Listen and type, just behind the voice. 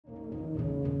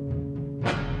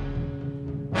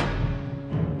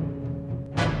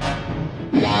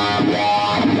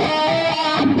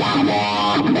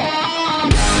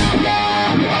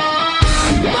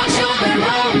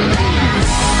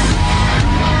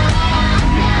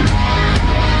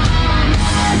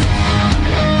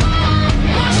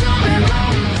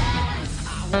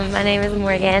My name is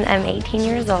Morgan. I'm 18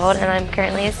 years old and I'm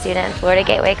currently a student at Florida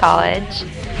Gateway College.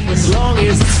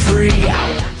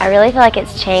 I really feel like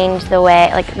it's changed the way,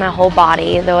 like my whole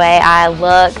body, the way I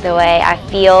look, the way I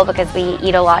feel, because we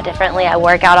eat a lot differently. I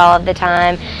work out all of the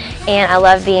time and I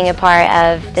love being a part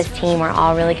of this team. We're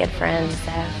all really good friends,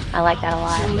 so I like that a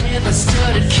lot.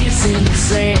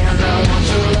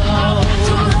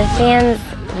 The fans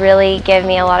really give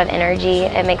me a lot of energy.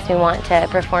 It makes me want to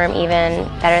perform even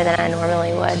better than I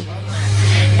normally would.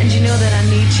 And you know that I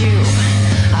need you.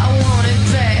 I want it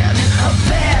bad, a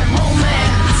bad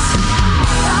romance.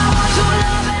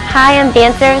 Hi, I'm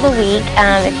Dancer of the Week.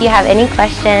 If you have any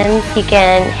questions, you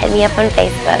can hit me up on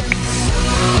Facebook.